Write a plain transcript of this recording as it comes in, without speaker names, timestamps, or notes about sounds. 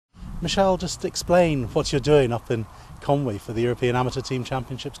Michelle, just explain what you're doing up in Conwy for the European Amateur Team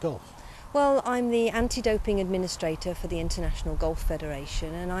Championships Golf. Well, I'm the anti-doping administrator for the International Golf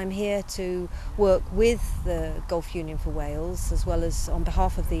Federation, and I'm here to work with the Golf Union for Wales as well as on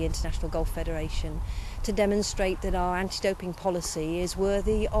behalf of the International Golf Federation to demonstrate that our anti-doping policy is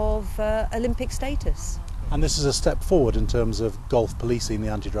worthy of Olympic status. And this is a step forward in terms of golf policing the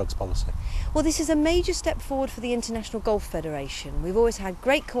anti-drugs policy. Well, this is a major step forward for the International Golf Federation. We've always had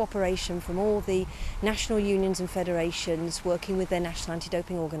great cooperation from all the national unions and federations working with their national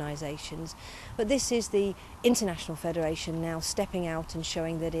anti-doping organisations. But this is the International Federation now stepping out and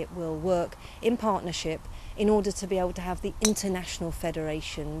showing that it will work in partnership in order to be able to have the International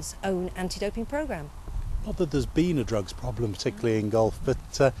Federation's own anti-doping programme. Not that there's been a drugs problem, particularly in golf,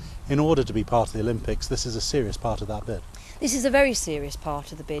 but in order to be part of the Olympics, this is a serious part of that bid. This is a very serious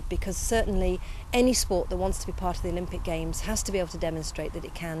part of the bid because certainly any sport that wants to be part of the Olympic Games has to be able to demonstrate that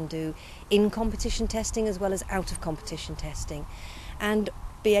it can do in-competition testing as well as out-of-competition testing and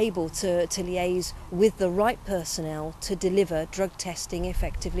be able to liaise with the right personnel to deliver drug testing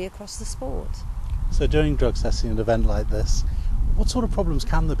effectively across the sport. So doing drugs testing at an event like this, what sort of problems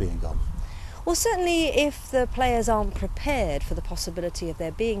can there be in golf? Well, certainly if the players aren't prepared for the possibility of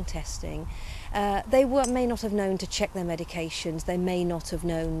there being testing, they may not have known to check their medications, they may not have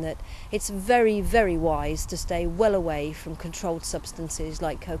known that it's very, very wise to stay well away from controlled substances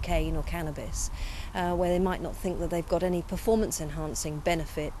like cocaine or cannabis, where they might not think that they've got any performance-enhancing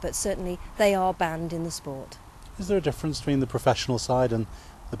benefit, but certainly they are banned in the sport. Is there a difference between the professional side and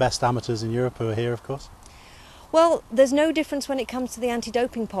the best amateurs in Europe who are here, of course? Well, there's no difference when it comes to the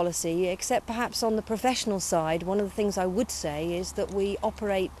anti-doping policy, except perhaps on the professional side. One of the things I would say is that we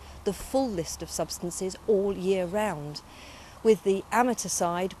operate the full list of substances all year round. With the amateur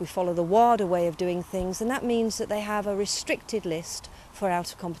side, we follow the WADA way of doing things, and that means that they have a restricted list for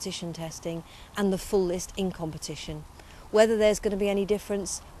out-of-competition testing and the full list in competition. Whether there's going to be any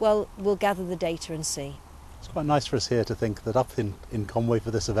difference, well, we'll gather the data and see. It's quite nice for us here to think that up in Conwy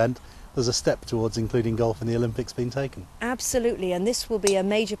for this event, there's a step towards including golf in the Olympics being taken. Absolutely, and this will be a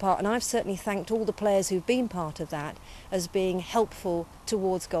major part, and I've certainly thanked all the players who've been part of that as being helpful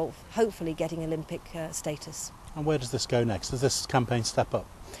towards golf, hopefully getting Olympic status. And where does this go next? Does this campaign step up?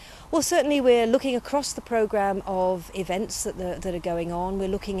 Well, certainly we're looking across the programme of events that are going on. We're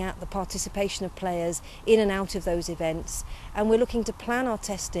looking at the participation of players in and out of those events, and we're looking to plan our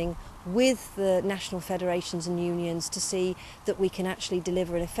testing with the national federations and unions to see that we can actually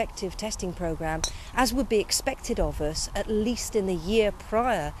deliver an effective testing programme, as would be expected of us, at least in the year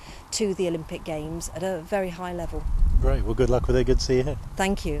prior to the Olympic Games, at a very high level. Great, well good luck with it, good to see you here.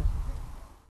 Thank you.